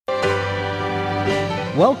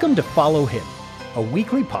Welcome to Follow Him, a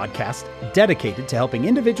weekly podcast dedicated to helping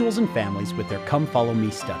individuals and families with their Come Follow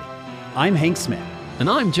Me study. I'm Hank Smith. And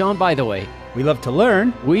I'm John By the Way. We love to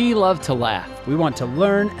learn. We love to laugh. We want to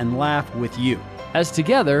learn and laugh with you. As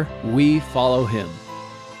together, we follow Him.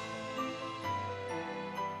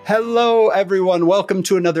 Hello, everyone. Welcome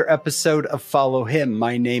to another episode of Follow Him.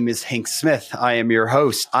 My name is Hank Smith. I am your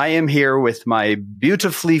host. I am here with my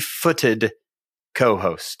beautifully footed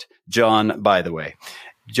co-host, John By the Way.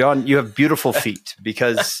 John, you have beautiful feet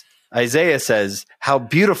because Isaiah says, how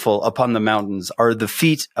beautiful upon the mountains are the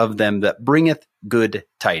feet of them that bringeth good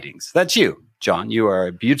tidings. That's you, John. You are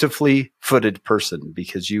a beautifully footed person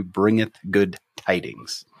because you bringeth good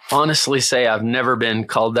tidings. Honestly say I've never been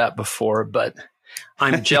called that before, but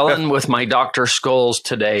I'm gelling with my Dr. Scholes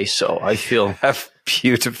today, so I feel have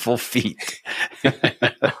beautiful feet.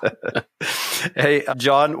 Hey,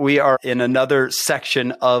 John, we are in another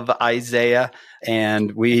section of Isaiah,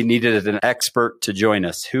 and we needed an expert to join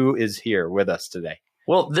us. Who is here with us today?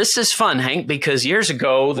 Well, this is fun, Hank, because years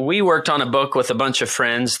ago, we worked on a book with a bunch of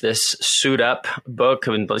friends, this Suit Up book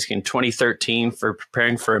in 2013 for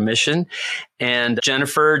preparing for a mission. And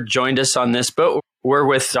Jennifer joined us on this book. We're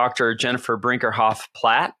with Dr. Jennifer Brinkerhoff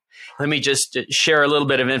Platt. Let me just share a little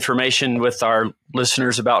bit of information with our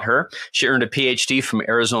listeners about her. She earned a PhD from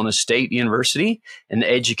Arizona State University in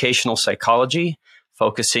educational psychology,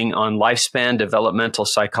 focusing on lifespan developmental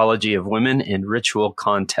psychology of women in ritual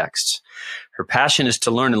contexts. Her passion is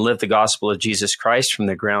to learn and live the gospel of Jesus Christ from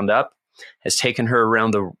the ground up, has taken her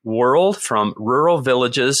around the world from rural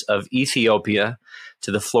villages of Ethiopia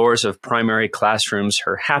to the floors of primary classrooms.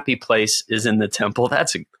 Her happy place is in the temple.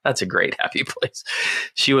 That's a great happy place.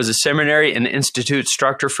 She was a seminary and institute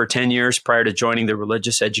instructor for 10 years prior to joining the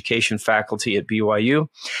religious education faculty at BYU,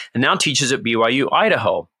 and now teaches at BYU,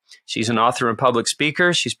 Idaho. She's an author and public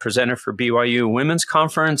speaker. She's presented for BYU Women's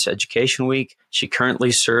Conference, Education Week. She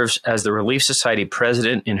currently serves as the Relief Society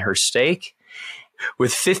president in her stake.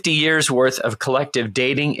 With 50 years worth of collective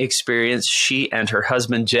dating experience, she and her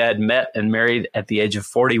husband, Jed, met and married at the age of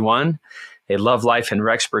 41. They love life in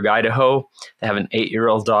Rexburg, Idaho. They have an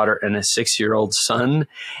 8-year-old daughter and a 6-year-old son.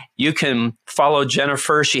 You can follow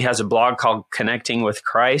Jennifer. She has a blog called Connecting with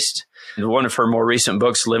Christ. And one of her more recent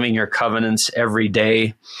books, Living Your Covenants Every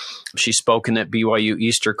Day. She's spoken at BYU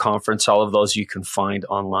Easter Conference. All of those you can find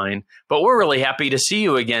online. But we're really happy to see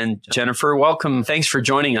you again, Jennifer. Welcome. Thanks for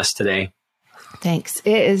joining us today. Thanks.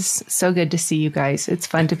 It is so good to see you guys. It's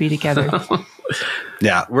fun to be together.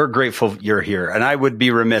 Yeah, we're grateful you're here. And I would be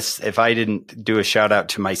remiss if I didn't do a shout out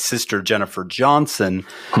to my sister, Jennifer Johnson,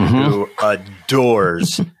 who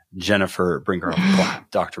adores Jennifer Brinkerhoff Platt,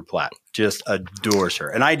 Dr. Platt, just adores her.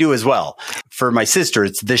 And I do as well. For my sister,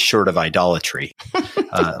 it's this short of idolatry,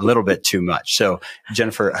 a little bit too much. So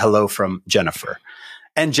Jennifer, hello from Jennifer.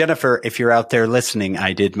 And Jennifer, if you're out there listening,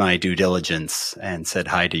 I did my due diligence and said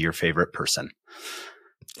hi to your favorite person.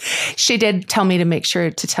 She did tell me to make sure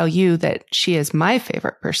to tell you that she is my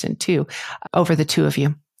favorite person too, over the two of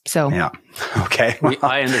you. So, yeah. Okay.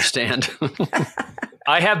 I understand.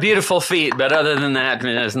 I have beautiful feet, but other than that,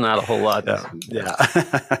 there's not a whole lot. Yeah.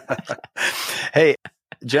 Hey,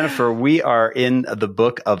 Jennifer, we are in the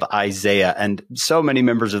book of Isaiah, and so many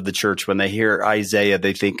members of the church, when they hear Isaiah,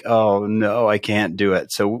 they think, oh, no, I can't do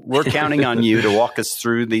it. So we're counting on you to walk us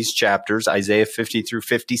through these chapters, Isaiah 50 through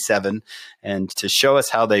 57, and to show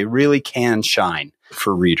us how they really can shine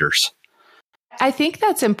for readers. I think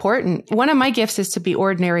that's important. One of my gifts is to be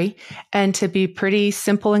ordinary and to be pretty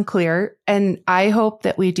simple and clear, and I hope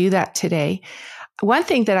that we do that today. One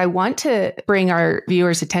thing that I want to bring our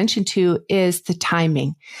viewers' attention to is the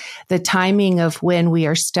timing of when we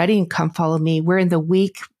are studying Come Follow Me. We're in the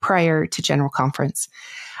week prior to General Conference.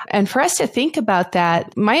 And for us to think about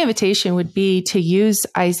that, my invitation would be to use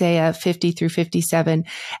Isaiah 50 through 57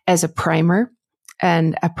 as a primer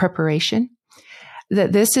and a preparation.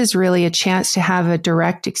 That this is really a chance to have a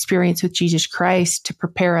direct experience with Jesus Christ to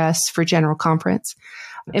prepare us for General Conference.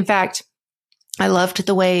 In fact, I loved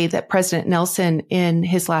the way that President Nelson, in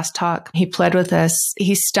his last talk, he pled with us.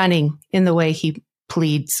 He's stunning in the way he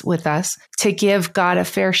pleads with us to give God a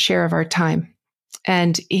fair share of our time.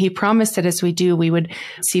 And he promised that as we do, we would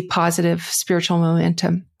see positive spiritual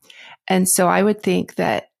momentum. And so I would think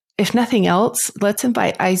that if nothing else, let's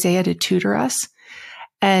invite Isaiah to tutor us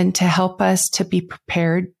and to help us to be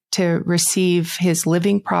prepared to receive his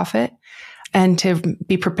living prophet and to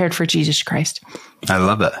be prepared for Jesus Christ. I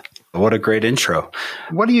love it. What a great intro.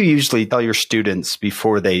 What do you usually tell your students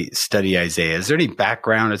before they study Isaiah? Is there any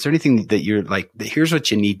background? Is there anything that you're like, here's what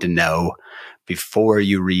you need to know before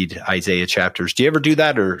you read Isaiah chapters? Do you ever do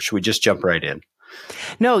that, or should we just jump right in?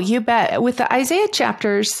 No, you bet. With the Isaiah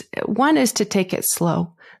chapters, one is to take it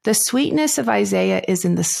slow. The sweetness of Isaiah is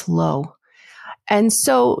in the slow. And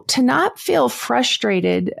so to not feel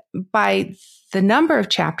frustrated by the number of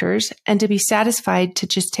chapters and to be satisfied to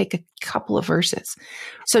just take a couple of verses.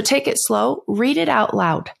 So take it slow, read it out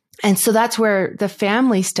loud. And so that's where the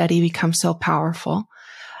family study becomes so powerful,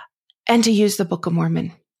 and to use the Book of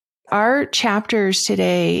Mormon. Our chapters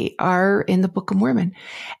today are in the Book of Mormon,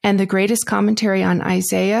 and the greatest commentary on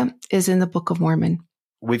Isaiah is in the Book of Mormon.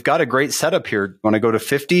 We've got a great setup here. You want to go to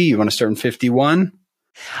 50? You want to start in 51?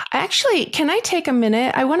 Actually, can I take a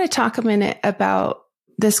minute? I want to talk a minute about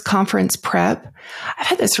this conference prep. I've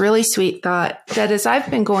had this really sweet thought that as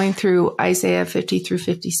I've been going through Isaiah 50 through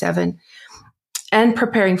 57 and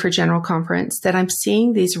preparing for General Conference, that I'm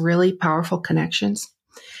seeing these really powerful connections.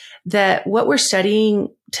 That what we're studying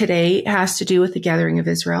today has to do with the gathering of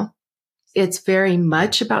Israel. It's very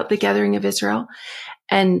much about the gathering of Israel.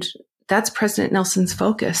 And that's President Nelson's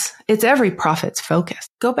focus. It's every prophet's focus.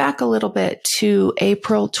 Go back a little bit to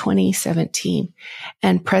April 2017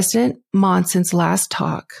 and President Monson's last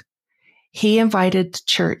talk. He invited the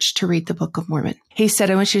church to read the Book of Mormon. He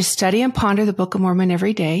said, I want you to study and ponder the Book of Mormon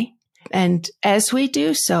every day. And as we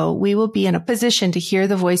do so, we will be in a position to hear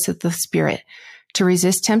the voice of the Spirit, to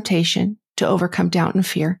resist temptation, to overcome doubt and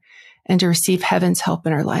fear, and to receive heaven's help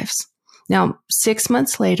in our lives. Now, 6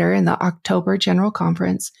 months later, in the October General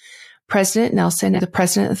Conference, President Nelson, the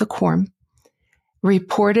president of the Quorum,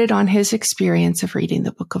 reported on his experience of reading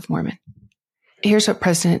the Book of Mormon. Here's what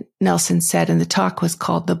President Nelson said, and the talk was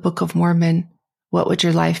called The Book of Mormon, What Would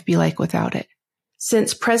Your Life Be Like Without It?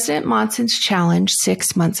 Since President Monson's challenge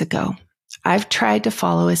 6 months ago, I've tried to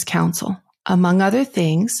follow his counsel. Among other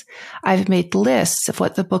things, I've made lists of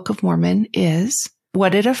what the Book of Mormon is,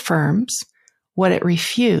 what it affirms, what it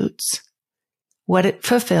refutes, what it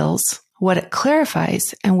fulfills, what it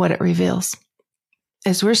clarifies, and what it reveals.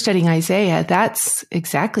 As we're studying Isaiah, that's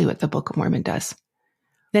exactly what the Book of Mormon does.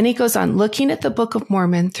 Then he goes on, looking at the Book of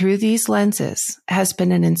Mormon through these lenses has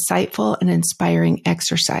been an insightful and inspiring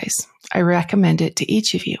exercise. I recommend it to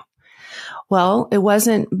each of you. Well, it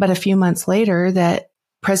wasn't but a few months later that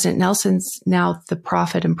President Nelson's now the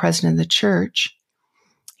prophet and president of the church.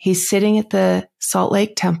 He's sitting at the Salt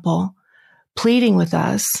Lake Temple, pleading with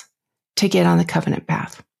us to get on the covenant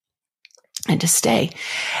path and to stay.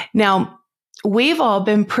 Now, we've all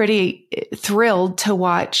been pretty thrilled to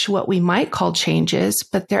watch what we might call changes,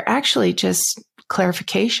 but they're actually just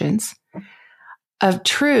clarifications of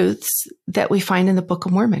truths that we find in the Book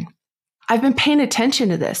of Mormon. I've been paying attention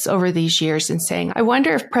to this over these years and saying, I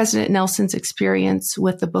wonder if President Nelson's experience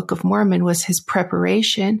with the Book of Mormon was his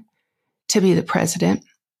preparation to be the president,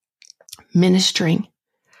 ministering,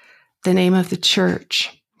 the name of the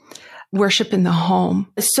church, worship in the home.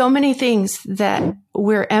 So many things that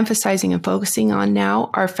we're emphasizing and focusing on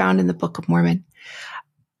now are found in the Book of Mormon.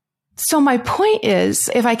 So my point is,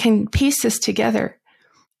 if I can piece this together,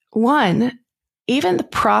 one, even the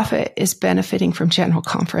prophet is benefiting from General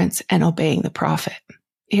Conference and obeying the prophet.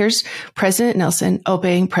 Here's President Nelson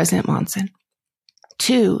obeying President Monson.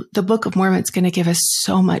 Two, the Book of Mormon is going to give us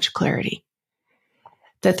so much clarity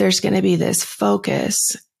that there's going to be this focus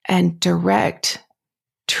and direct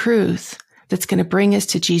truth that's going to bring us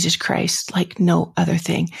to Jesus Christ like no other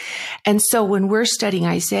thing. And so when we're studying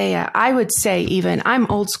Isaiah, I would say even, I'm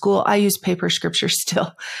old school, I use paper scriptures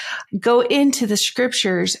still. Go into the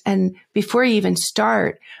scriptures and before you even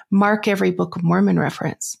start, mark every Book of Mormon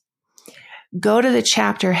reference. Go to the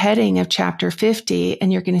chapter heading of chapter 50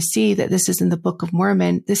 and you're going to see that this is in the Book of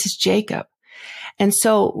Mormon. This is Jacob. And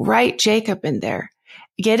so write Jacob in there.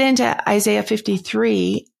 Get into Isaiah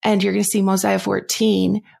 53 and you're going to see Mosiah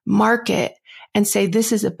 14, mark it and say,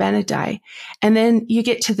 this is Abinadi. And then you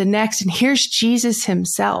get to the next and here's Jesus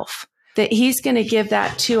himself, that he's going to give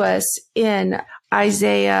that to us in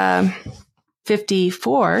Isaiah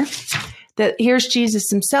 54, that here's Jesus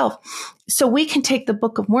himself. So we can take the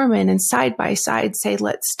Book of Mormon and side by side say,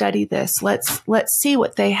 let's study this. Let's see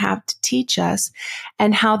what they have to teach us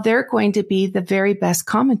and how they're going to be the very best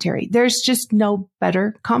commentary. There's just no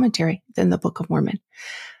better commentary than the Book of Mormon.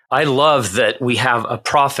 I love that we have a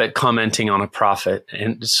prophet commenting on a prophet.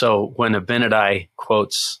 And so when Abinadi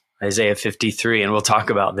quotes Isaiah 53, and we'll talk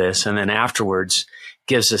about this, and then afterwards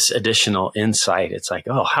gives us additional insight, it's like,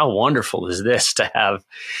 oh, how wonderful is this to have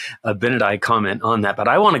Abinadi comment on that. But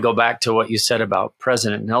I want to go back to what you said about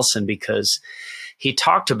President Nelson, because he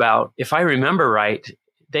talked about, if I remember right,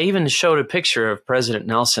 they even showed a picture of President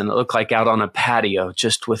Nelson that looked like out on a patio,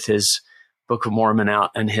 just with his Book of Mormon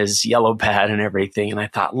out and his yellow pad and everything. And I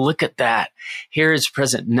thought, look at that. Here is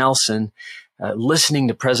President Nelson listening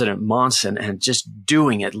to President Monson and just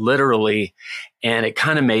doing it literally. And it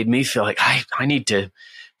kind of made me feel like I need to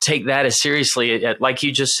take that as seriously. Like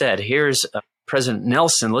you just said, here's President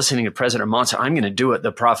Nelson listening to President Monson. I'm going to do it.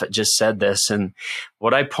 The prophet just said this. And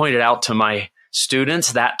what I pointed out to my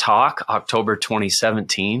students, that talk, October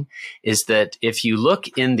 2017, is that if you look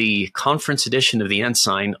in the conference edition of the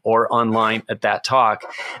Ensign or online at that talk,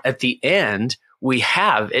 at the end,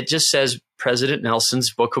 it just says President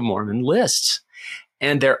Nelson's Book of Mormon lists.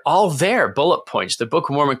 And they're all there, bullet points. The Book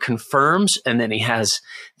of Mormon confirms, and then he has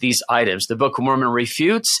these items. The Book of Mormon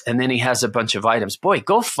refutes, and then he has a bunch of items. Boy,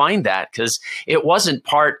 go find that, because it wasn't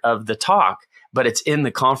part of the talk, but it's in the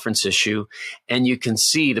conference issue. And you can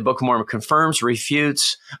see the Book of Mormon confirms,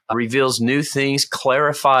 refutes, reveals new things,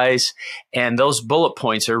 clarifies. And those bullet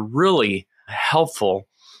points are really helpful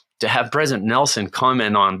to have President Nelson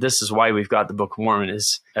comment on. This is why we've got the Book of Mormon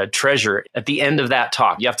as a treasure at the end of that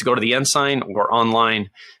talk. You have to go to the Ensign or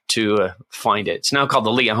online to find it. It's now called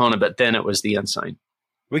the Liahona, but then it was the Ensign.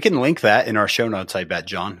 We can link that in our show notes, I bet,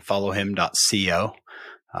 John. Followhim.co.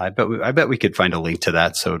 I bet we could find a link to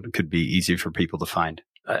that, so it could be easy for people to find.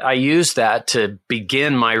 I used that to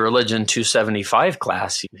begin my Religion 275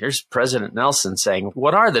 class. Here's President Nelson saying,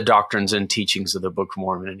 what are the doctrines and teachings of the Book of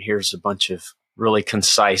Mormon? And here's a bunch of really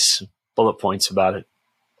concise bullet points about it.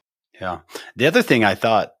 Yeah. The other thing I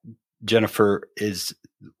thought, Jennifer, is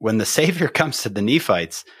when the Savior comes to the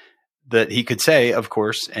Nephites, that he could say, of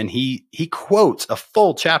course, and he quotes a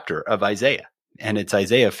full chapter of Isaiah, and it's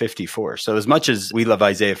Isaiah 54. So as much as we love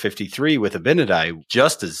Isaiah 53 with Abinadi,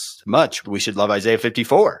 just as much we should love Isaiah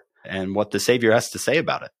 54 and what the Savior has to say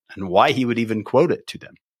about it and why he would even quote it to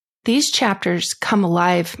them. These chapters come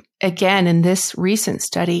alive again in this recent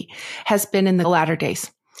study has been in the latter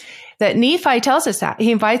days. That Nephi tells us that.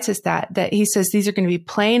 He invites us that he says these are going to be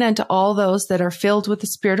plain unto all those that are filled with the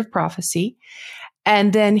spirit of prophecy.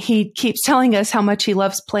 And then he keeps telling us how much he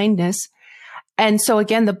loves plainness. And so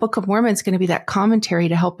again, the Book of Mormon is going to be that commentary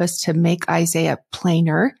to help us to make Isaiah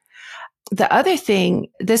plainer. The other thing,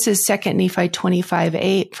 this is 2 Nephi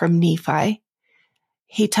 25:8 from Nephi.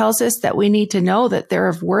 He tells us that we need to know that they're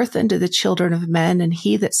of worth unto the children of men, and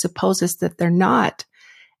he that supposes that they're not,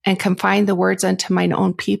 and confine the words unto mine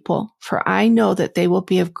own people. For I know that they will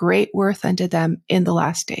be of great worth unto them in the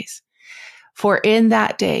last days. For in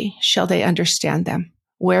that day shall they understand them.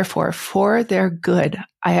 Wherefore, for their good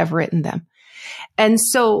I have written them. And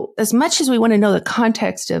so as much as we want to know the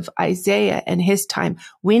context of Isaiah and his time,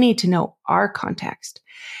 we need to know our context.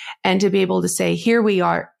 And to be able to say, here we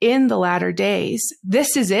are in the latter days,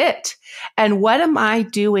 this is it. And what am I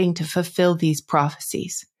doing to fulfill these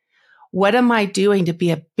prophecies? What am I doing to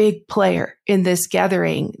be a big player in this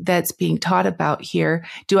gathering that's being taught about here?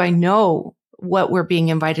 Do I know what we're being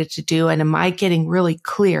invited to do? And am I getting really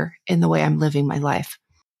clear in the way I'm living my life?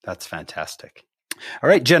 That's fantastic. All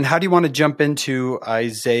right, Jen, how do you want to jump into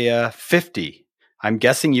Isaiah 50? I'm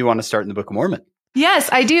guessing you want to start in the Book of Mormon. Yes,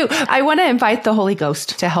 I do. I want to invite the Holy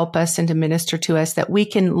Ghost to help us and to minister to us that we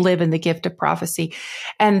can live in the gift of prophecy,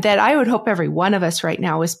 and that I would hope every one of us right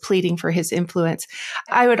now is pleading for his influence.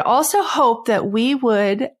 I would also hope that we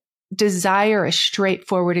would desire a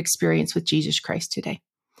straightforward experience with Jesus Christ today,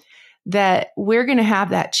 that we're going to have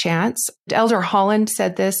that chance. Elder Holland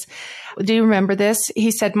said this. Do you remember this?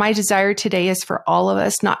 He said, my desire today is for all of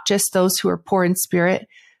us, not just those who are poor in spirit,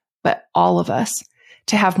 but all of us,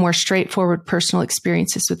 to have more straightforward personal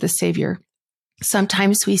experiences with the Savior.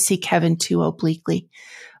 Sometimes we seek heaven too obliquely,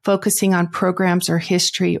 focusing on programs or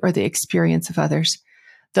history or the experience of others.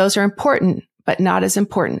 Those are important, but not as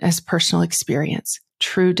important as personal experience,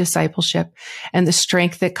 true discipleship, and the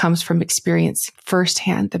strength that comes from experience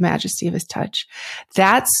firsthand the majesty of his touch.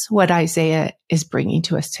 That's what Isaiah is bringing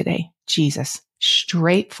to us today. Jesus,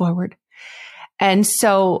 straightforward. And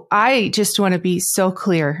so I just want to be so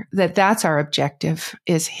clear that that's our objective,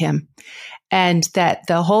 is him, and that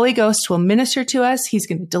the Holy Ghost will minister to us. He's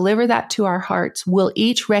going to deliver that to our hearts. We'll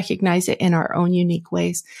each recognize it in our own unique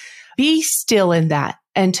ways. Be still in that,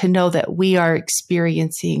 and to know that we are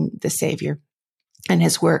experiencing the Savior and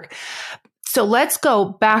his work. So let's go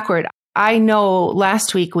backward. I know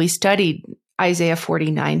last week we studied Isaiah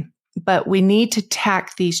 49, but we need to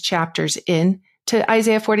tack these chapters in to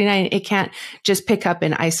Isaiah 49. It can't just pick up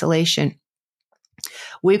in isolation.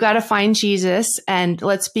 We've got to find Jesus, and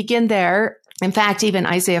let's begin there. In fact, even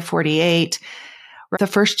Isaiah 48, the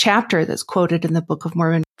first chapter that's quoted in the Book of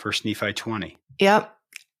Mormon. 1 Nephi 20. Yep.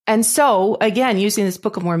 And so, again, using this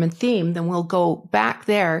Book of Mormon theme, then we'll go back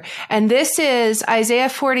there. And this is Isaiah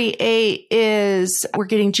 48 we're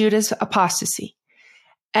getting Judah's apostasy.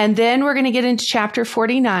 And then we're going to get into chapter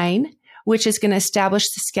 49, which is going to establish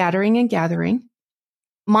the scattering and gathering.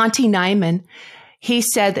 Monty Nyman, he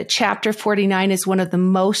said that chapter 49 is one of the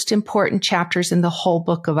most important chapters in the whole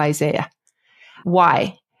book of Isaiah.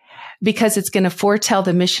 Why? Because it's going to foretell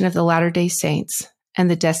the mission of the Latter-day Saints and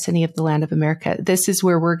the destiny of the land of America. This is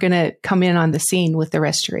where we're going to come in on the scene with the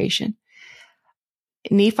restoration.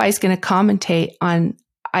 Nephi is going to commentate on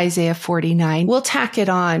Isaiah 49. We'll tack it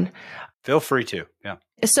on. Feel free to, yeah.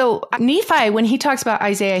 So Nephi, when he talks about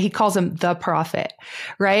Isaiah, he calls him the prophet,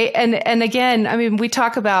 right? And again, I mean, we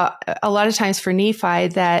talk about a lot of times for Nephi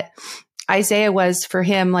that Isaiah was for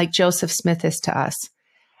him like Joseph Smith is to us,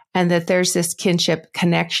 and that there's this kinship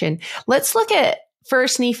connection. Let's look at 1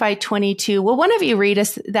 Nephi 22. Well, one of you read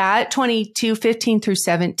us that, 22, 15 through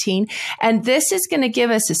 17. And this is going to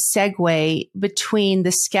give us a segue between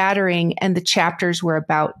the scattering and the chapters we're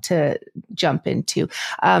about to jump into.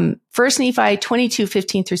 1 Nephi 22,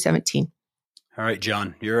 15 through 17. All right,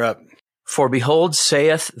 John, you're up. For behold,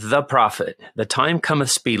 saith the prophet, the time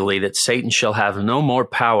cometh speedily that Satan shall have no more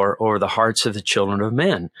power over the hearts of the children of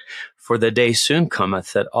men. For the day soon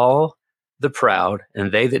cometh that all the proud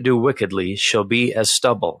and they that do wickedly shall be as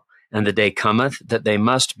stubble, and the day cometh that they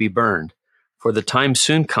must be burned. For the time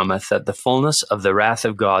soon cometh that the fullness of the wrath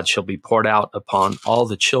of God shall be poured out upon all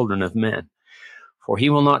the children of men. For he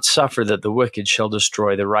will not suffer that the wicked shall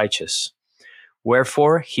destroy the righteous.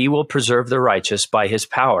 Wherefore he will preserve the righteous by his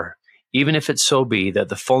power, even if it so be that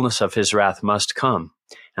the fullness of his wrath must come,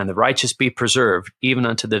 and the righteous be preserved even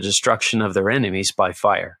unto the destruction of their enemies by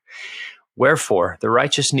fire. Wherefore the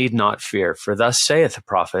righteous need not fear, for thus saith the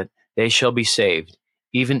prophet, they shall be saved,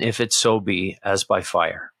 even if it so be as by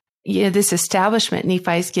fire. Yeah, this establishment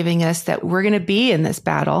Nephi is giving us that we're going to be in this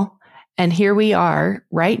battle. And here we are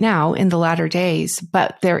right now in the latter days,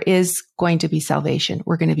 but there is going to be salvation.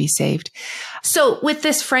 We're going to be saved. So with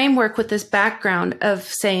this framework, with this background of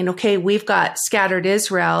saying, okay, we've got scattered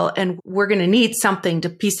Israel and we're going to need something to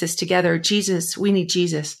piece this together. Jesus, we need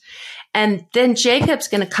Jesus. And then Jacob's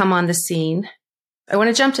going to come on the scene. I want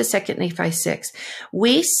to jump to 2 Nephi 6.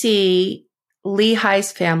 We see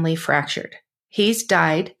Lehi's family fractured. He's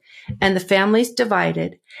died and the family's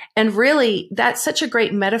divided. And really, that's such a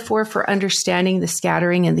great metaphor for understanding the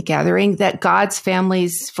scattering and the gathering, that God's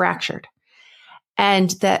family's fractured. And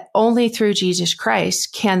that only through Jesus Christ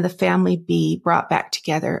can the family be brought back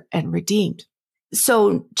together and redeemed.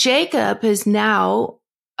 So Jacob is now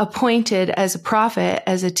appointed as a prophet,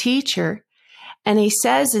 as a teacher. And he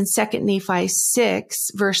says in 2 Nephi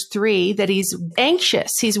 6, verse 3, that he's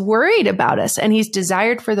anxious, he's worried about us, and he's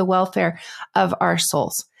desired for the welfare of our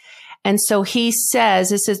souls. And so he says,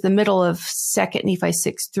 this is the middle of 2 Nephi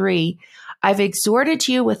 6, 3, I've exhorted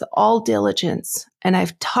you with all diligence, and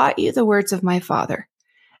I've taught you the words of my Father,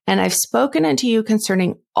 and I've spoken unto you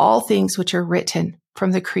concerning all things which are written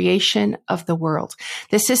from the creation of the world.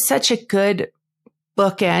 This is such a good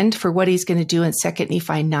bookend for what he's going to do in 2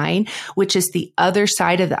 Nephi 9, which is the other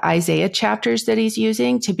side of the Isaiah chapters that he's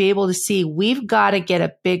using to be able to see we've got to get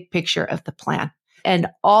a big picture of the plan and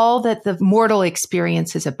all that the mortal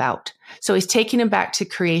experience is about. So he's taking him back to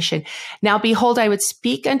creation. Now, behold, I would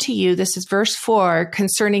speak unto you, this is verse 4,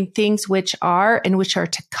 concerning things which are and which are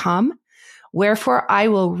to come. Wherefore I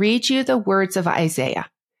will read you the words of Isaiah.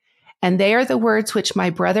 And they are the words which my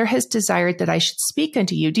brother has desired that I should speak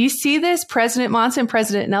unto you. Do you see this? President Monson,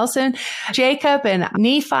 President Nelson, Jacob and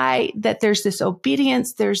Nephi, that there's this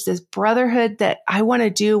obedience, there's this brotherhood that I want to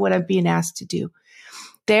do what I'm being asked to do.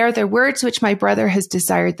 They are the words which my brother has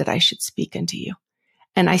desired that I should speak unto you.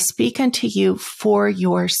 And I speak unto you for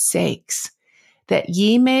your sakes, that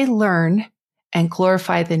ye may learn and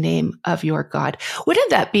glorify the name of your God. Wouldn't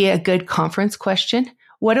that be a good conference question?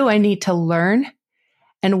 What do I need to learn?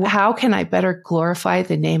 And how can I better glorify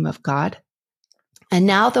the name of God? And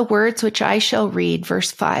now the words which I shall read,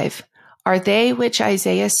 verse 5, are they which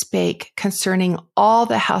Isaiah spake concerning all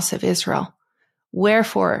the house of Israel.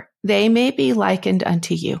 Wherefore they may be likened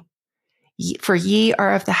unto you, for ye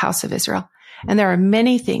are of the house of Israel. And there are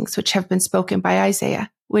many things which have been spoken by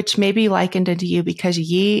Isaiah, which may be likened unto you, because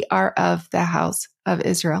ye are of the house of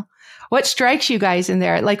Israel. What strikes you guys in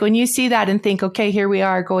there? Like when you see that and think, okay, here we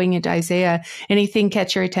are going into Isaiah, anything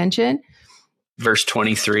catch your attention? Verse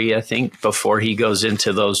 23, I think, before he goes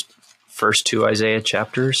into those first two Isaiah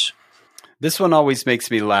chapters. This one always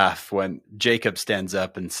makes me laugh when Jacob stands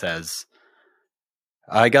up and says,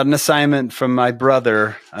 I got an assignment from my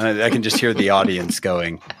brother. I can just hear the audience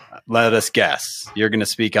going, let us guess. You're going to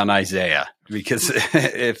speak on Isaiah. Because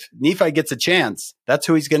if Nephi gets a chance, that's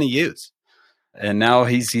who he's going to use. And now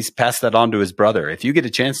he's passed that on to his brother. If you get a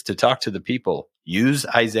chance to talk to the people, use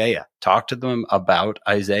Isaiah. Talk to them about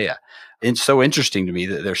Isaiah. It's so interesting to me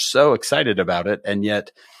that they're so excited about it. And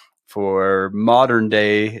yet for modern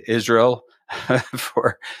day Israel,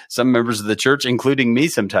 for some members of the church, including me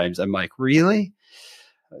sometimes, I'm like, really?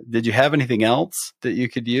 Did you have anything else that you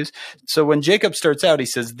could use? So when Jacob starts out, he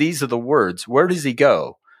says, these are the words. Where does he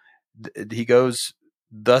go? He goes,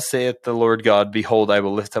 thus saith the Lord God, behold, I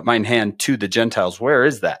will lift up mine hand to the Gentiles. Where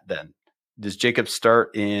is that then? Does Jacob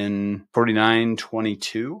start in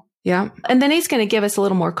 49:22? Yeah. And then he's going to give us a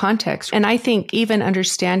little more context. And I think even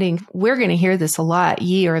understanding, we're going to hear this a lot,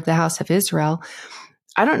 ye are of the house of Israel.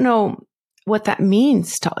 I don't know what that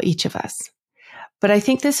means to each of us, but I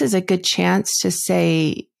think this is a good chance to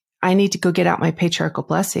say, I need to go get out my patriarchal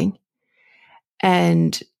blessing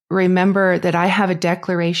and remember that I have a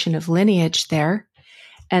declaration of lineage there,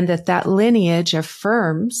 and that lineage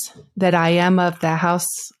affirms that I am of the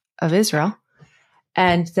house of Israel,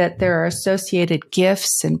 and that there are associated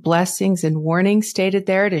gifts and blessings and warnings stated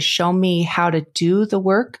there to show me how to do the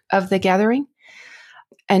work of the gathering.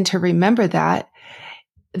 And to remember that,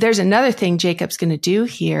 there's another thing Jacob's going to do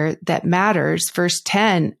here that matters. Verse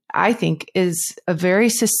 10, I think, is a very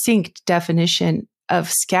succinct definition of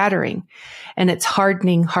scattering, and it's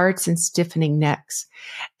hardening hearts and stiffening necks.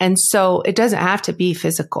 And so it doesn't have to be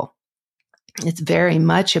physical. It's very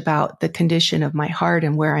much about the condition of my heart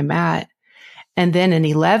and where I'm at. And then in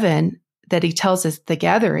 11, that he tells us the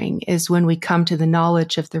gathering is when we come to the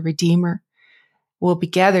knowledge of the Redeemer. We'll be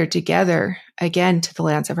gathered together again to the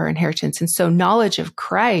lands of our inheritance. And so knowledge of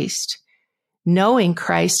Christ, knowing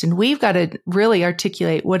Christ, and we've got to really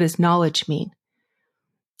articulate, what does knowledge mean?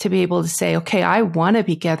 To be able to say, okay, I want to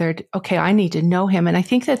be gathered. Okay, I need to know him. And I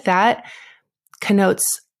think that connotes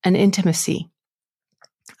an intimacy,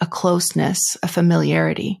 a closeness, a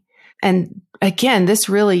familiarity. And again, this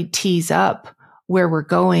really tees up where we're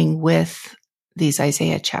going with these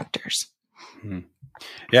Isaiah chapters.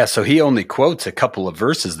 Yeah, so he only quotes a couple of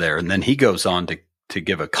verses there, and then he goes on to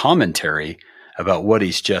give a commentary about what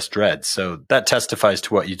he's just read. So that testifies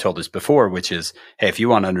to what you told us before, which is, hey, if you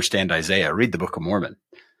want to understand Isaiah, read the Book of Mormon.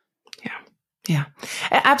 Yeah,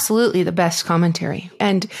 absolutely the best commentary.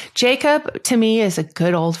 And Jacob, to me, is a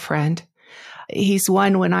good old friend. He's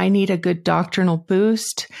one when I need a good doctrinal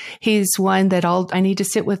boost. He's one that I need to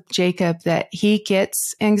sit with Jacob, that he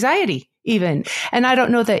gets anxiety even. And I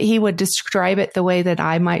don't know that he would describe it the way that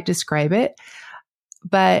I might describe it,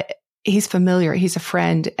 but he's familiar. He's a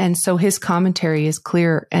friend. And so his commentary is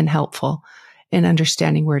clear and helpful in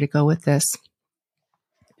understanding where to go with this.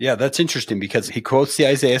 Yeah, that's interesting because he quotes the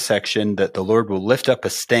Isaiah section that the Lord will lift up a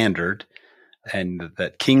standard and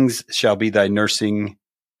that kings shall be thy nursing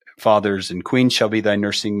fathers and queens shall be thy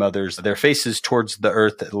nursing mothers. Their faces towards the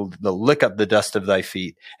earth, they'll lick up the dust of thy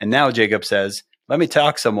feet. And now Jacob says, let me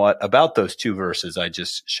talk somewhat about those two verses I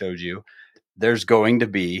just showed you. There's going to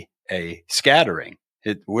be a scattering.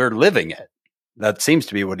 We're living it. That seems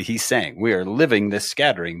to be what he's saying. We are living this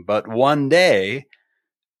scattering, but one day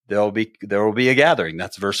there will be a gathering.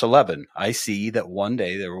 That's verse 11. I see that one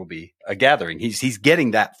day there will be a gathering. He's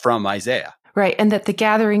getting that from Isaiah. Right. And that the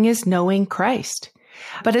gathering is knowing Christ.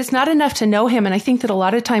 But it's not enough to know him. And I think that a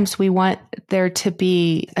lot of times we want there to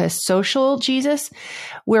be a social Jesus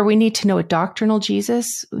where we need to know a doctrinal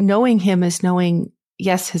Jesus. Knowing him is knowing,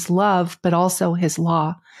 yes, his love, but also his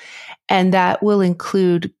law. And that will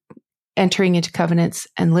include entering into covenants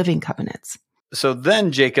and living covenants. So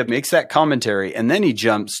then Jacob makes that commentary, and then he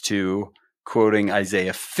jumps to quoting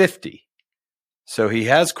Isaiah 50. So he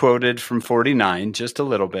has quoted from 49 just a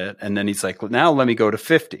little bit, and then he's like, now let me go to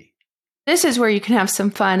 50. This is where you can have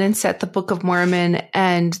some fun and set the Book of Mormon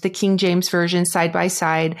and the King James Version side by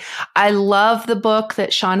side. I love the book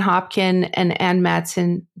that Sean Hopkin and Ann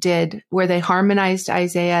Madsen did where they harmonized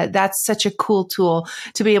Isaiah. That's such a cool tool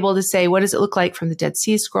to be able to say, what does it look like from the Dead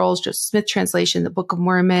Sea Scrolls, Joseph Smith translation, the Book of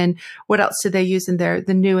Mormon? What else did they use in there?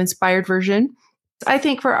 The New Inspired Version. I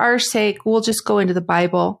think for our sake, we'll just go into the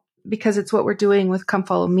Bible because it's what we're doing with Come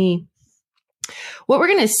Follow Me. What we're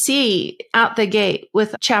going to see out the gate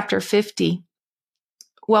with chapter 50.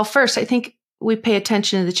 Well, first, I think we pay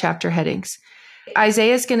attention to the chapter headings.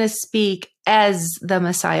 Isaiah is going to speak as the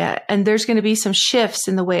Messiah, and there's going to be some shifts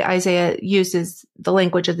in the way Isaiah uses the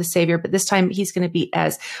language of the Savior, but this time he's going to be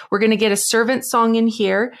as. We're going to get a servant song in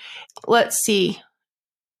here. Let's see.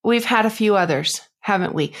 We've had a few others,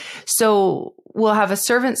 haven't we? So we'll have a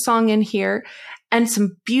servant song in here. and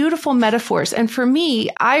some beautiful metaphors. And for me,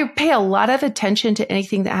 I pay a lot of attention to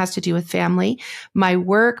anything that has to do with family. My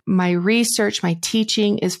work, my research, my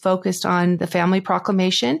teaching is focused on the family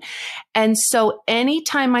proclamation. And so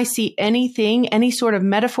anytime I see anything, any sort of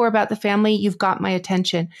metaphor about the family, you've got my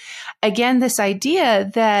attention. Again, this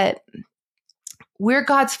idea that we're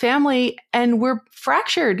God's family and we're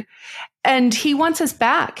fractured and he wants us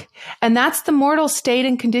back. And that's the mortal state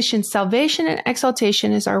and condition. Salvation and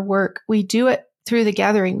exaltation is our work. We do it through the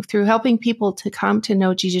gathering, through helping people to come to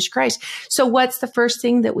know Jesus Christ. So what's the first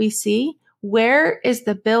thing that we see? Where is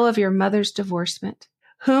the bill of your mother's divorcement?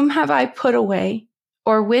 Whom have I put away?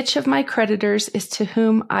 Or which of my creditors is to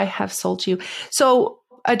whom I have sold you? So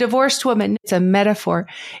a divorced woman, it's a metaphor.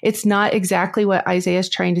 It's not exactly what Isaiah is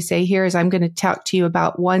trying to say here, is I'm going to talk to you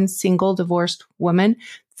about one single divorced woman,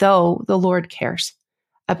 though the Lord cares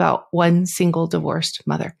about one single divorced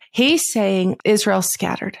mother. He's saying Israel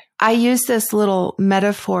scattered. I use this little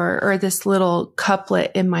metaphor or this little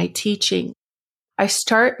couplet in my teaching. I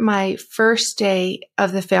start my first day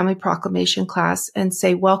of the Family Proclamation class and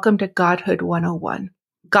say, welcome to Godhood 101.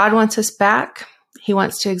 God wants us back. He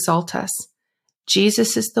wants to exalt us.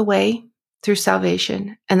 Jesus is the way through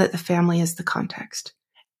salvation, and that the family is the context.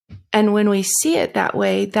 And when we see it that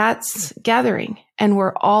way, that's gathering, and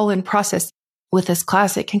we're all in process. With this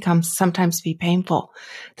class, it can sometimes be painful.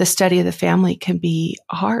 The study of the family can be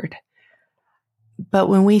hard. But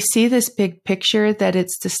when we see this big picture that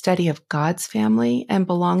it's the study of God's family and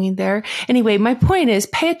belonging there. Anyway, my point is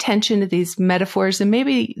pay attention to these metaphors, and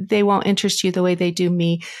maybe they won't interest you the way they do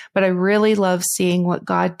me, but I really love seeing what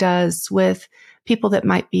God does with people that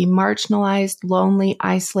might be marginalized, lonely,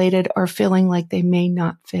 isolated, or feeling like they may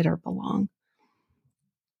not fit or belong.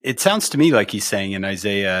 It sounds to me like he's saying in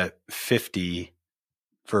Isaiah 50,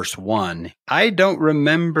 verse 1, I don't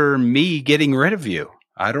remember me getting rid of you.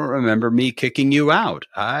 I don't remember me kicking you out.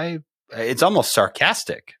 It's almost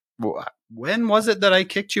sarcastic. When was it that I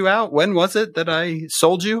kicked you out? When was it that I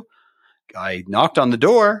sold you? I knocked on the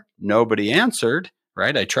door. Nobody answered,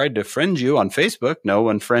 right? I tried to friend you on Facebook. No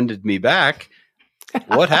one friended me back.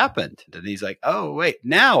 What happened? And he's like, oh, wait,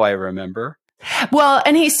 now I remember. Well,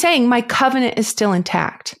 and he's saying my covenant is still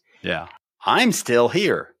intact. Yeah. I'm still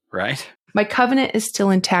here, right? My covenant is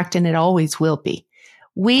still intact, and it always will be.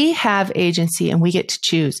 We have agency, and we get to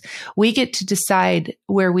choose. We get to decide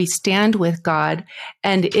where we stand with God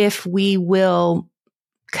and if we will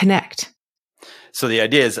connect. So the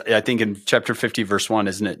idea is, I think in chapter 50, verse 1,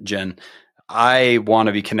 isn't it, Jen? I want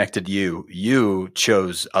to be connected to you. You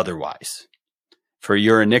chose otherwise. For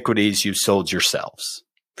your iniquities, you sold yourselves.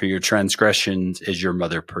 For your transgressions is your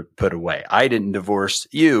mother put away. I didn't divorce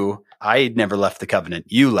you. I never left the covenant.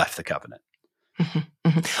 You left the covenant. Mm-hmm,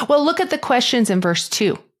 mm-hmm. Well, look at the questions in verse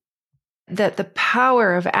 2. That the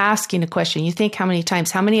power of asking a question. You think how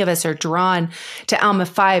many of us are drawn to Alma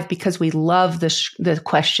 5 because we love the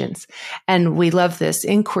questions and we love this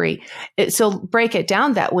inquiry. So break it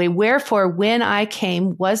down that way. Wherefore, when I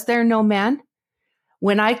came, was there no man?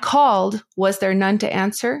 When I called, was there none to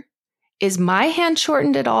answer? Is my hand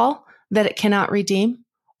shortened at all that it cannot redeem?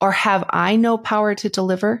 Or have I no power to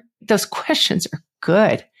deliver? Those questions are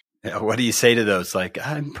good. Yeah, what do you say to those? Like,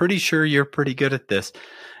 I'm pretty sure you're pretty good at this.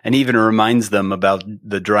 And even reminds them about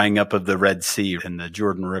the drying up of the Red Sea and the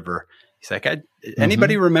Jordan River. He's like,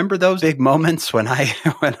 anybody remember those big moments when I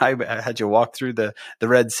had you walk through the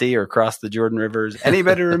Red Sea or cross the Jordan Rivers?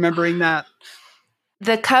 Anybody remembering that?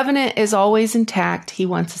 The covenant is always intact. He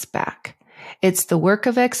wants us back. It's the work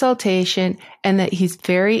of exaltation, and that he's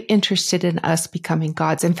very interested in us becoming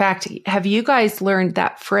gods. In fact, have you guys learned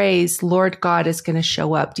that phrase, Lord God is going to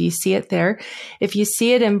show up? Do you see it there? If you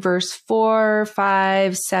see it in verse 4,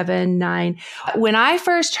 5, 7, 9. When I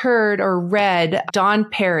first heard or read Don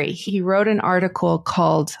Perry, he wrote an article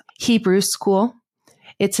called Hebrew School.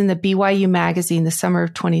 It's in the BYU magazine, the summer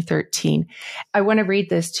of 2013. I want to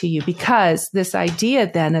read this to you because this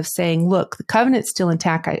idea then of saying, look, the covenant's still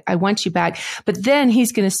intact. I want you back. But then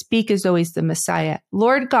he's going to speak as though he's the Messiah.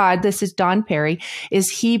 Lord God, this is Don Perry,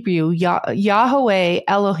 is Hebrew, Yahweh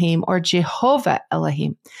Elohim or Jehovah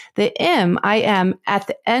Elohim. The I am at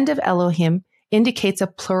the end of Elohim indicates a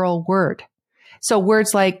plural word. So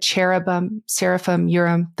words like cherubim, seraphim,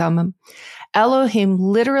 urim, thummim. Elohim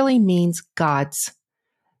literally means gods.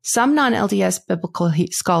 Some non-LDS biblical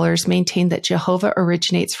scholars maintain that Jehovah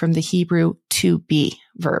originates from the Hebrew to be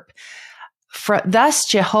verb. Thus,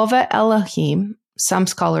 Jehovah Elohim, some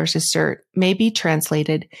scholars assert, may be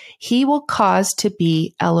translated, he will cause to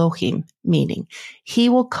be Elohim, meaning he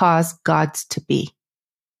will cause gods to be.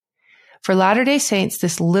 For Latter-day Saints,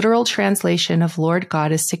 this literal translation of Lord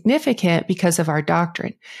God is significant because of our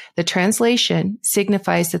doctrine. The translation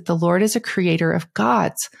signifies that the Lord is a creator of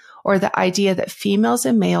gods, or the idea that females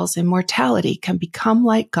and males in mortality can become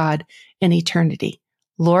like God in eternity.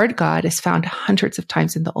 Lord God is found hundreds of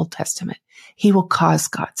times in the Old Testament. He will cause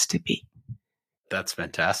gods to be. That's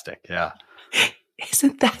fantastic. Yeah.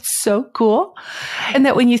 Isn't that so cool? And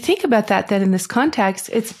that when you think about that, then in this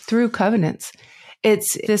context, it's through covenants.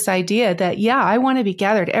 It's this idea that, yeah, I want to be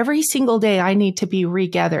gathered. Every single day I need to be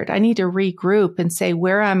regathered. I need to regroup and say,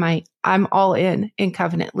 where am I? I'm all in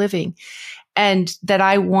covenant living. And that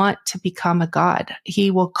I want to become a God.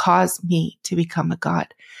 He will cause me to become a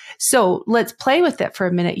God. So let's play with it for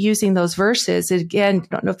a minute using those verses. Again, I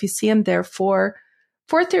don't know if you see them there. 4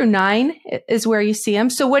 through 9 is where you see them.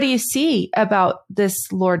 So what do you see about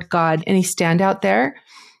this Lord God? Any standout there?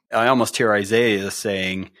 I almost hear Isaiah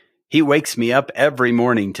saying, he wakes me up every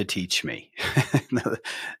morning to teach me.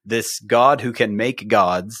 This God who can make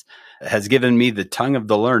gods has given me the tongue of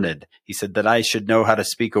the learned. He said that I should know how to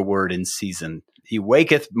speak a word in season. He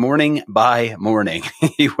waketh morning by morning.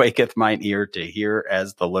 He waketh mine ear to hear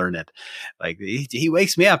as the learned. Like he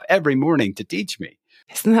wakes me up every morning to teach me.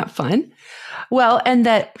 Isn't that fun? Well, and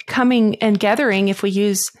that coming and gathering, if we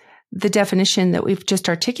use the definition that we've just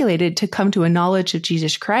articulated, to come to a knowledge of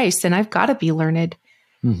Jesus Christ, then I've got to be learned.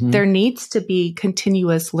 Mm-hmm. There needs to be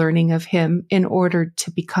continuous learning of him in order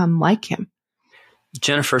to become like him.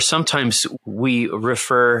 Jennifer, sometimes we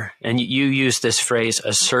refer, and you use this phrase,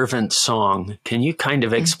 a servant song. Can you kind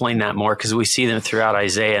of explain that more? Because we see them throughout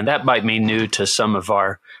Isaiah, and that might be new to some of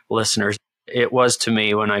our listeners. It was to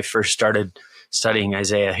me when I first started studying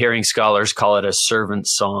Isaiah, hearing scholars call it a servant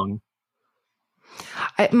song.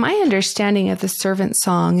 My understanding of the servant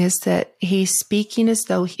song is that he's speaking as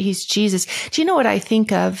though he's Jesus. Do you know what I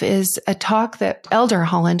think of is a talk that Elder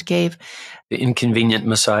Holland gave? The Inconvenient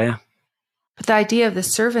Messiah. But the idea of the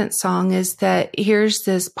servant song is that here's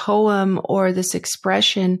this poem or this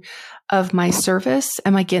expression of my service.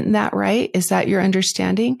 Am I getting that right? Is that your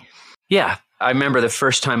understanding? Yeah. I remember the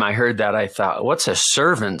first time I heard that, I thought, what's a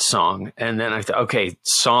servant song? And then I thought, okay,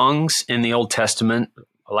 songs in the Old Testament,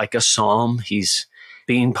 like a psalm, he's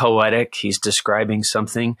being poetic, he's describing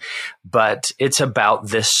something, but it's about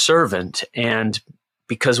this servant. And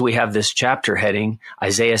because we have this chapter heading,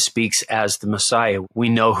 Isaiah speaks as the Messiah. We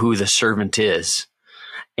know who the servant is.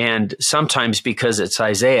 And sometimes because it's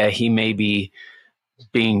Isaiah, he may be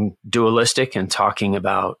being dualistic and talking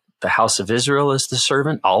about the house of Israel as the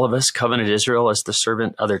servant, all of us, covenant Israel as the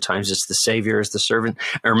servant. Other times it's the Savior as the servant,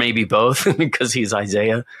 or maybe both because he's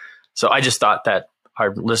Isaiah. So I just thought that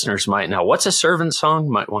our listeners might know. What's a servant song?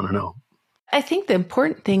 Might want to know. I think the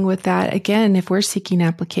important thing with that, again, if we're seeking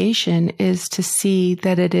application, is to see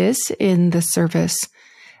that it is in the service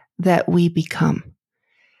that we become.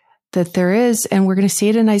 That there is, and we're going to see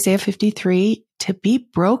it in Isaiah 53, to be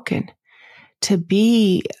broken, to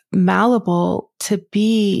be malleable, to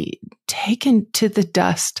be taken to the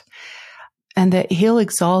dust, and that he'll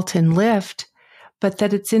exalt and lift, but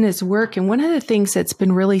that it's in his work. And one of the things that's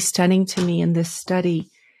been really stunning to me in this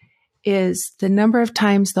study is the number of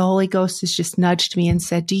times the Holy Ghost has just nudged me and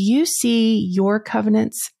said, do you see your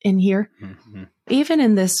covenants in here? Mm-hmm. Even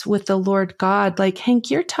in this with the Lord God, like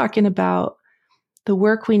Hank, you're talking about the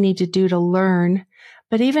work we need to do to learn.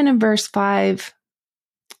 But even in verse 5,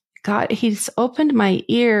 God, he's opened my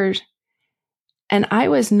ears and I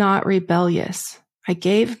was not rebellious. I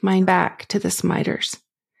gave mine back to the smiters.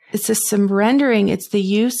 It's a surrendering. It's the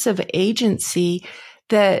use of agency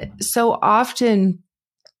that so often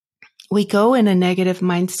we go in a negative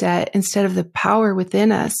mindset instead of the power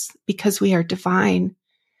within us because we are divine,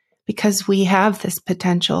 because we have this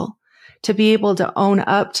potential to be able to own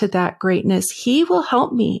up to that greatness. He will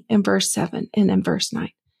help me in verse 7 and in verse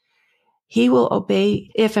 9. He will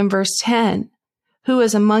obey. If in verse 10, who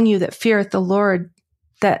is among you that feareth the Lord,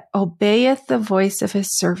 that obeyeth the voice of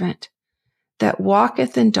his servant, that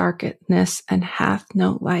walketh in darkness and hath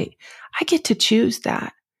no light? I get to choose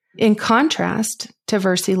that. In contrast to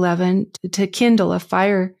verse 11, to kindle a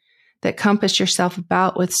fire that compass yourself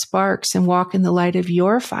about with sparks and walk in the light of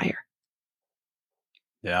your fire.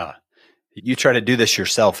 Yeah. You try to do this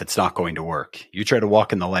yourself, it's not going to work. You try to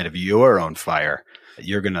walk in the light of your own fire,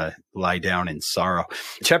 you're going to lie down in sorrow.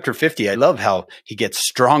 Chapter 50, I love how he gets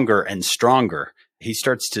stronger and stronger. He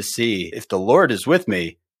starts to see, if the Lord is with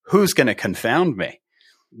me, who's going to confound me?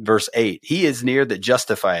 Verse 8, he is near that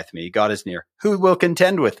justifieth me. God is near. Who will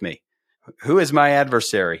contend with me? Who is my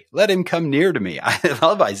adversary? Let him come near to me. I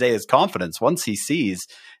love Isaiah's confidence. Once he sees,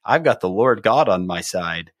 I've got the Lord God on my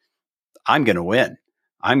side, I'm going to win.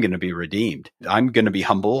 I'm going to be redeemed. I'm going to be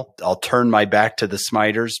humble. I'll turn my back to the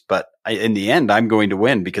smiters, but in the end, I'm going to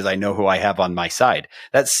win because I know who I have on my side.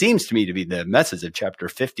 That seems to me to be the message of chapter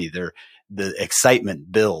 50. The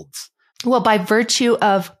excitement builds. Well, by virtue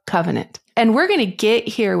of covenant. And we're going to get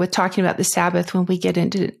here with talking about the Sabbath when we get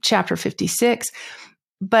into chapter 56.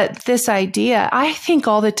 But this idea, I think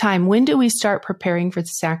all the time, when do we start preparing for the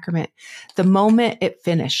sacrament? The moment it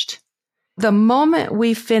finished. The moment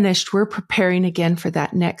we finished, we're preparing again for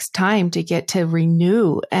that next time to get to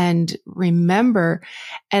renew and remember,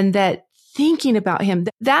 and that thinking about him,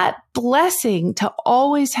 that blessing to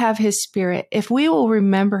always have his Spirit, if we will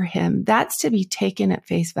remember him, that's to be taken at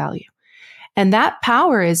face value. And that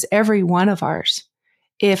power is every one of ours,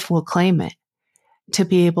 if we'll claim it, to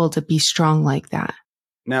be able to be strong like that.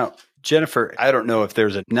 Now, Jennifer, I don't know if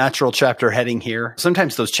there's a natural chapter heading here.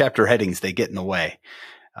 Sometimes those chapter headings, they get in the way.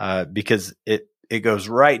 Because it goes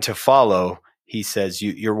right to follow. He says,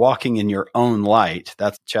 you're walking in your own light.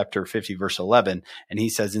 That's chapter 50, verse 11. And he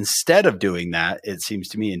says, instead of doing that, it seems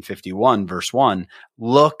to me in 51, verse 1,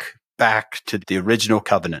 look back to the original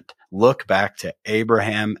covenant. Look back to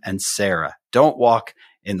Abraham and Sarah. Don't walk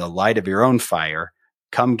in the light of your own fire.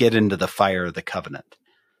 Come get into the fire of the covenant.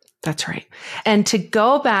 That's right. And to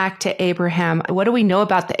go back to Abraham, what do we know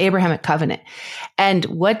about the Abrahamic covenant? And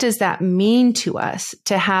what does that mean to us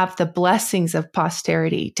to have the blessings of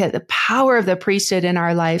posterity, to the power of the priesthood in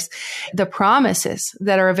our lives, the promises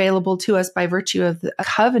that are available to us by virtue of the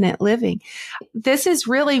covenant living? This is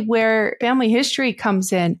really where family history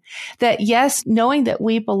comes in. That yes, knowing that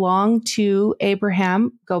we belong to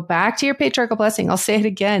Abraham, go back to your patriarchal blessing. I'll say it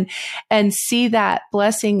again, and see that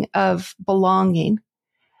blessing of belonging.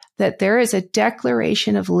 That there is a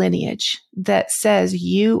declaration of lineage that says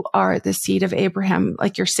you are the seed of Abraham,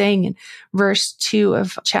 like you're saying in verse 2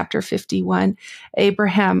 of chapter 51,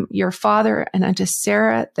 Abraham, your father, and unto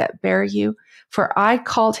Sarah that bare you, for I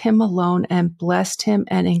called him alone and blessed him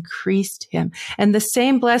and increased him. And the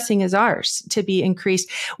same blessing is ours to be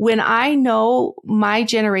increased. When I know my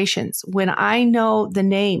generations, when I know the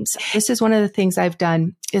names, this is one of the things I've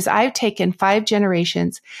done is I've taken 5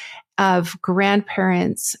 generations of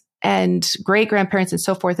grandparents and great grandparents and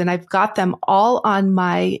so forth. And I've got them all on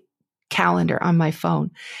my calendar on my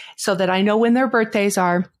phone so that I know when their birthdays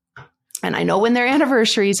are and I know when their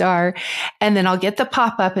anniversaries are. And then I'll get the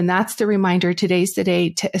pop up. And that's the reminder. Today's the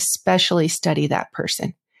day to especially study that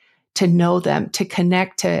person, to know them, to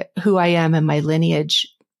connect to who I am and my lineage.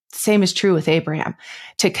 Same is true with Abraham,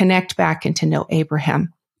 to connect back and to know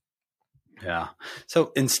Abraham. Yeah.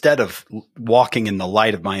 So instead of walking in the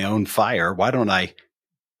light of my own fire, why don't I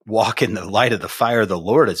walk in the light of the fire the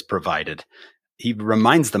Lord has provided? He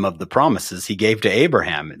reminds them of the promises he gave to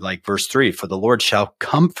Abraham, like verse 3, for the Lord shall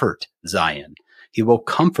comfort Zion. He will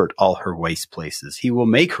comfort all her waste places. He will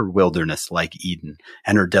make her wilderness like Eden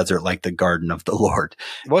and her desert like the garden of the Lord.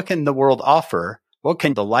 What can the world offer? What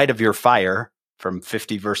can the light of your fire from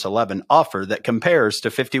 50 verse 11 offer that compares to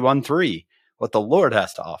 51:3, what the Lord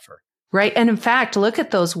has to offer? Right. And in fact, look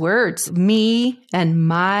at those words, me and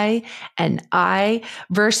my and I,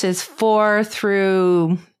 verses 4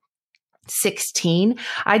 through 16.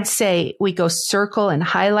 I'd say we go circle and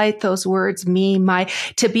highlight those words, me, my,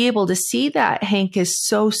 to be able to see that, Hank, is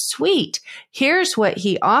so sweet. Here's what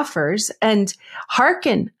he offers. And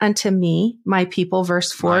hearken unto me, my people,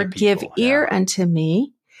 verse 4, give ear unto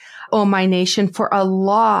me, O my nation, for a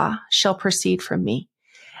law shall proceed from me.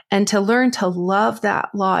 And to learn to love that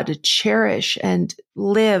law, to cherish and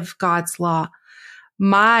live God's law.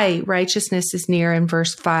 My righteousness is near in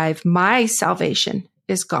verse 5. My salvation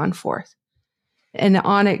is gone forth. And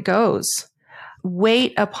on it goes.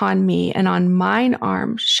 Wait upon me, and on mine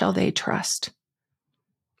arm shall they trust.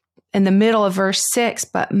 In the middle of verse 6,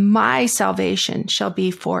 but my salvation shall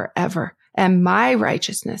be forever, and my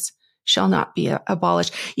righteousness shall not be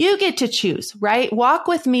abolished. You get to choose, right? Walk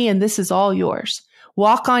with me, and this is all yours.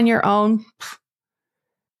 Walk on your own.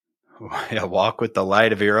 Yeah, walk with the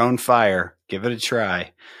light of your own fire. Give it a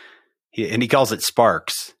try. And he calls it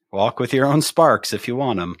sparks. Walk with your own sparks if you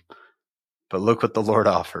want them. But look what the Lord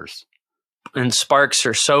offers. And sparks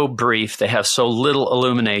are so brief. They have so little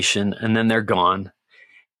illumination, and then they're gone.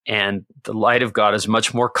 And the light of God is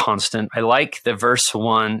much more constant. I like the verse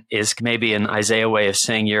 1 is maybe an Isaiah way of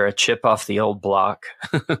saying you're a chip off the old block.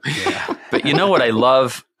 Yeah. But you know what I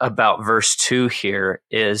love about verse 2 here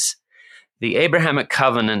is the Abrahamic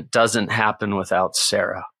covenant doesn't happen without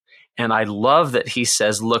Sarah. And I love that he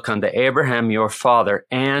says, look unto Abraham your father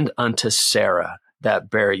and unto Sarah that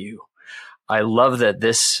bare you. I love that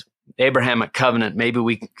this Abrahamic covenant. Maybe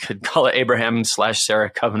we could call it Abraham/Sarah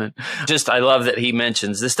covenant. I love that he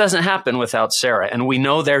mentions this doesn't happen without Sarah. And we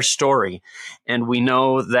know their story. And we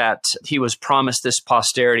know that he was promised this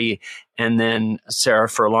posterity. And then Sarah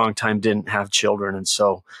for a long time didn't have children. And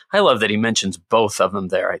so I love that he mentions both of them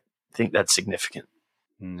there. I think that's significant.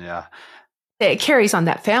 Yeah. It carries on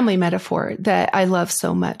that family metaphor that I love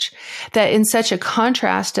so much, that in such a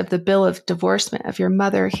contrast of the bill of divorcement of your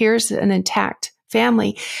mother, here's an intact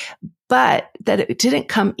family, but that it didn't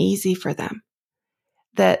come easy for them,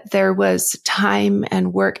 that there was time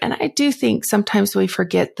and work. And I do think sometimes we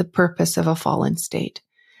forget the purpose of a fallen state,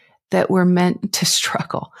 that we're meant to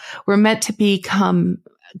struggle. We're meant to become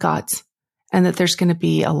gods, and that there's going to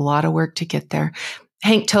be a lot of work to get there.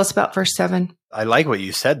 Hank, tell us about verse 7. I like what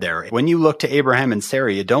you said there. When you look to Abraham and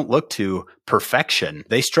Sarah, you don't look to perfection.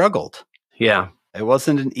 They struggled. Yeah. It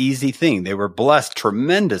wasn't an easy thing. They were blessed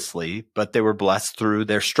tremendously, but they were blessed through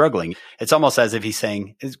their struggling. It's almost as if he's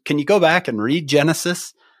saying, can you go back and read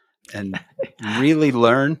Genesis and really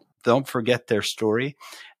learn? Don't forget their story.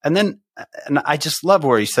 And I just love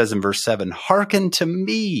where he says in verse 7, hearken to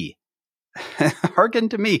me. Hearken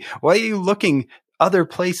to me. Why are you looking other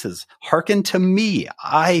places? Hearken to me.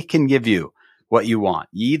 I can give you what you want.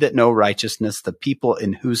 Ye that know righteousness, the people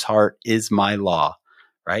in whose heart is my law.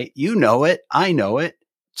 Right? You know it. I know it.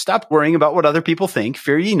 Stop worrying about what other people think.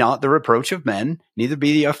 Fear ye not the reproach of men, neither be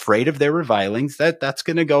ye afraid of their revilings. That's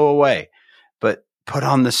going to go away. But put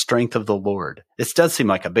on the strength of the Lord. This does seem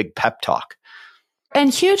like a big pep talk. And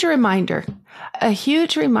a huge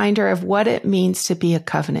reminder of what it means to be a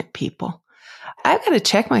covenant people. I've got to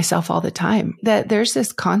check myself all the time that there's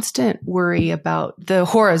this constant worry about the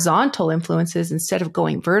horizontal influences instead of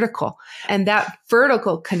going vertical. And that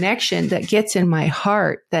vertical connection that gets in my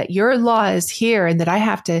heart, that your law is here and that I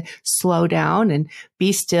have to slow down and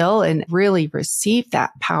be still and really receive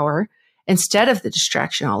that power instead of the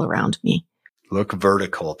distraction all around me. Look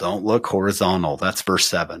vertical. Don't look horizontal. That's verse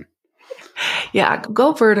 7. Yeah,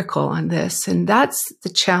 go vertical on this. And that's the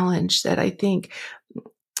challenge that I think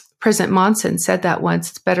President Monson said that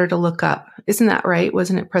once. It's better to look up. Isn't that right?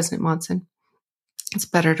 Wasn't it President Monson? It's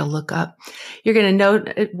better to look up. You're going to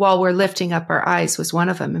note while we're lifting up our eyes was one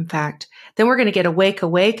of them, in fact. Then we're going to get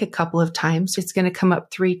awake a couple of times. It's going to come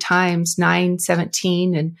up 3 times, 9,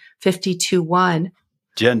 17, and 52:1.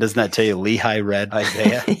 Jen, doesn't that tell you Lehi read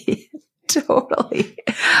Isaiah? Totally.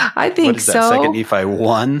 I think what is that, so. 2 Nephi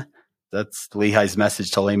 1? That's Lehi's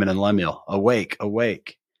message to Laman and Lemuel. Awake,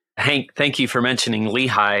 awake. Hank, thank you for mentioning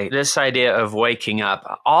Lehi. This idea of waking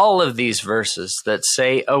up, all of these verses that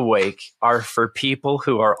say awake are for people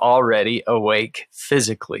who are already awake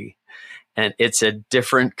physically. And it's a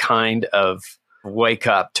different kind of wake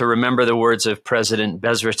up. To remember the words of President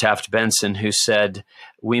Ezra Taft Benson, who said,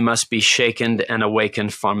 we must be shaken and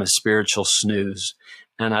awakened from a spiritual snooze.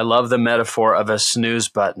 And I love the metaphor of a snooze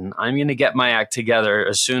button. I'm going to get my act together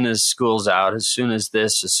as soon as school's out, as soon as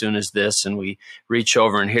this, and we reach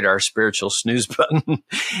over and hit our spiritual snooze button.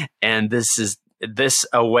 And this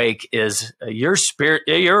awake is your spirit.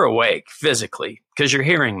 You're awake physically because you're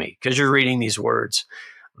hearing me, because you're reading these words.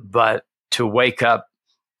 But to wake up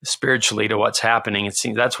spiritually to what's happening, it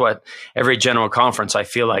seems that's what every general conference, I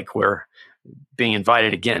feel like we're being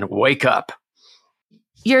invited again. Wake up.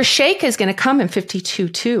 Your shake is going to come in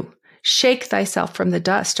 52:2. Shake thyself from the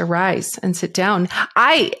dust, arise and sit down.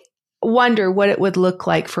 I wonder what it would look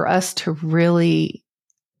like for us to really,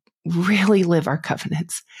 really live our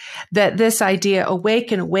covenants. That this idea,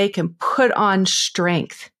 awake and put on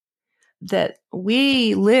strength, that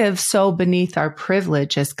we live so beneath our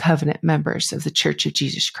privilege as covenant members of the Church of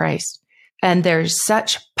Jesus Christ. And there's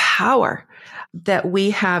such power that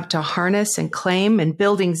we have to harness and claim. And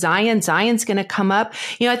building Zion. Zion's going to come up.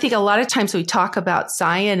 I think a lot of times we talk about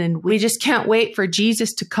Zion and we just can't wait for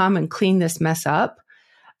Jesus to come and clean this mess up,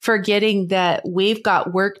 forgetting that we've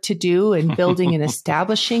got work to do in building and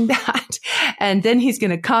establishing that. And then he's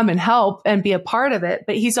going to come and help and be a part of it.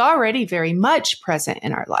 But he's already very much present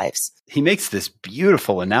in our lives. He makes this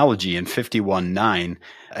beautiful analogy in 51:9.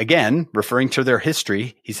 Again, referring to their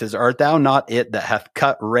history, he says, art thou not it that hath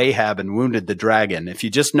cut Rahab and wounded the dragon? If you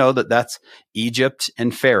just know that that's Egypt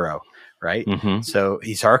and Pharaoh, right? Mm-hmm. So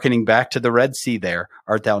he's hearkening back to the Red Sea there.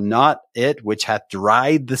 Art thou not it which hath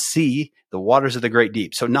dried the sea, the waters of the great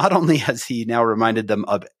deep? So not only has he now reminded them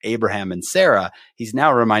of Abraham and Sarah, he's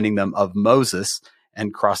now reminding them of Moses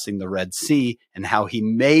and crossing the Red Sea and how he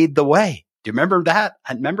made the way. Do you remember that?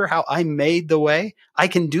 Remember how I made the way? I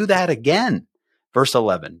can do that again. Verse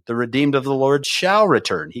 11, the redeemed of the Lord shall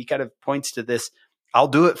return. He kind of points to this. I'll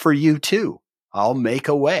do it for you too. I'll make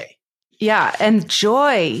a way. Yeah. And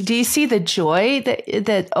joy. Do you see the joy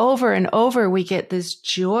that over and over we get this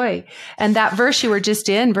joy? And that verse you were just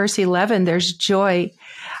in, verse 11, there's joy.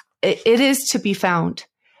 It is to be found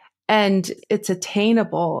and it's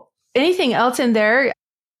attainable. Anything else in there?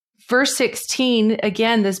 Verse 16,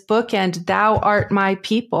 again, this bookend, thou art my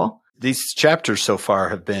people. These chapters so far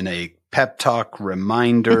have been a pep talk,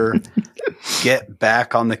 reminder, get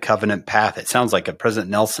back on the covenant path. It sounds like a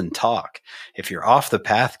President Nelson talk. If you're off the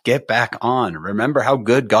path, get back on. Remember how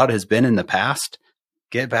good God has been in the past?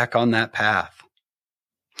 Get back on that path.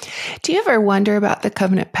 Do you ever wonder about the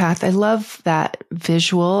covenant path? I love that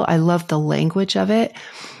visual. I love the language of it.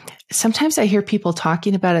 Sometimes I hear people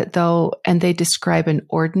talking about it though, and they describe an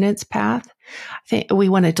ordinance path. I think we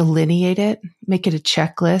want to delineate it, make it a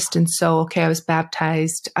checklist. And so, okay, I was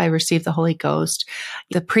baptized. I received the Holy Ghost,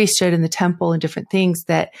 the priesthood and the temple and different things.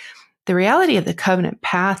 That the reality of the covenant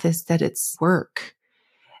path is that it's work.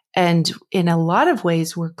 And in a lot of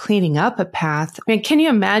ways, we're cleaning up a path. I mean, can you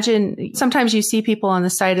imagine? Sometimes you see people on the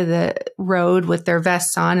side of the road with their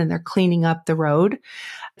vests on and they're cleaning up the road.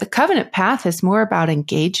 The covenant path is more about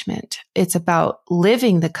engagement. It's about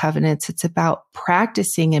living the covenants. It's about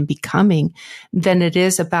practicing and becoming than it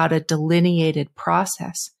is about a delineated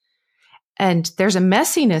process. And there's a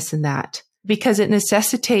messiness in that because it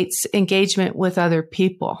necessitates engagement with other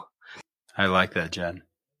people. I like that, Jen.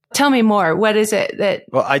 Tell me more. What is it that?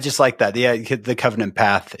 Well, I just like that. Yeah, the covenant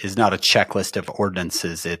path is not a checklist of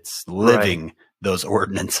ordinances. It's living those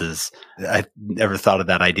ordinances. I never thought of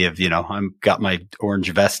that idea of, I'm got my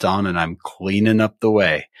orange vest on and I'm cleaning up the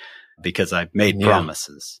way because I've made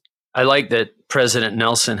promises. I like that President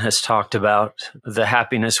Nelson has talked about the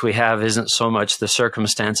happiness we have isn't so much the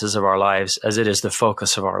circumstances of our lives as it is the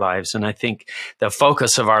focus of our lives. And I think the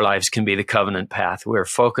focus of our lives can be the covenant path. We're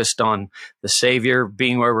focused on the Savior,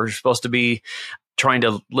 being where we're supposed to be, trying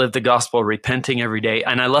to live the gospel, repenting every day.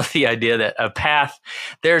 And I love the idea that a path,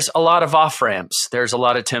 there's a lot of off-ramps. There's a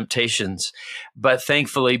lot of temptations. But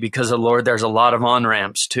thankfully, because of the Lord, there's a lot of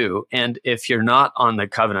on-ramps too. And if you're not on the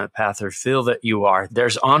covenant path or feel that you are,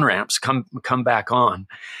 there's on-ramps. Come back on.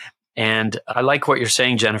 And I like what you're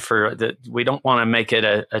saying, Jennifer, that we don't want to make it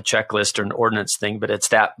a checklist or an ordinance thing, but it's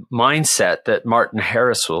that mindset that Martin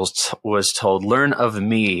Harris was told, learn of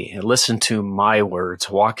me, listen to my words,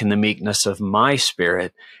 walk in the meekness of my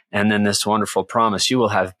spirit. And then this wonderful promise, you will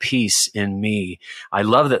have peace in me. I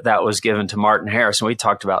love that was given to Martin Harris. And we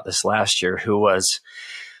talked about this last year, who was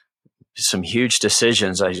some huge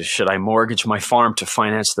decisions. Should I mortgage my farm to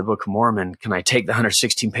finance the Book of Mormon? Can I take the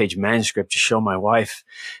 116-page manuscript to show my wife?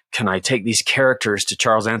 Can I take these characters to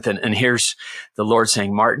Charles Anthony? And here's the Lord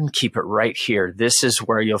saying, Martin, keep it right here. This is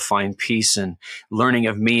where you'll find peace and learning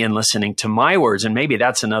of me and listening to my words. And maybe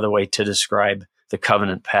that's another way to describe the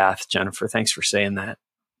covenant path. Jennifer, thanks for saying that.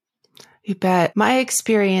 You bet. My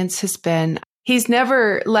experience has been, He's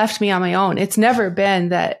never left me on my own. It's never been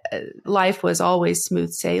that life was always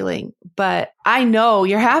smooth sailing, but I know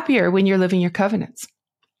you're happier when you're living your covenants,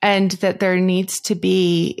 and that there needs to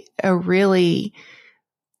be a really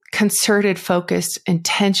concerted, focused,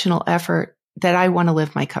 intentional effort that I want to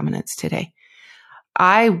live my covenants today.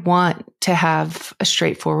 I want to have a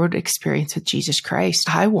straightforward experience with Jesus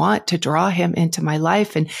Christ. I want to draw him into my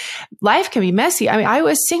life, and life can be messy. I mean, I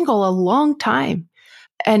was single a long time.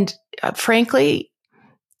 And frankly,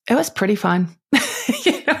 it was pretty fun.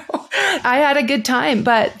 I had a good time,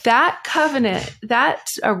 but that covenant, that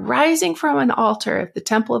arising from an altar at the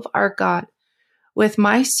temple of our God with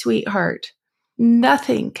my sweetheart,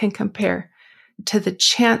 nothing can compare to the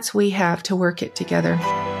chance we have to work it together.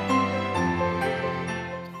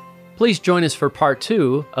 Please join us for part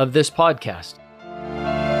 2 of this podcast.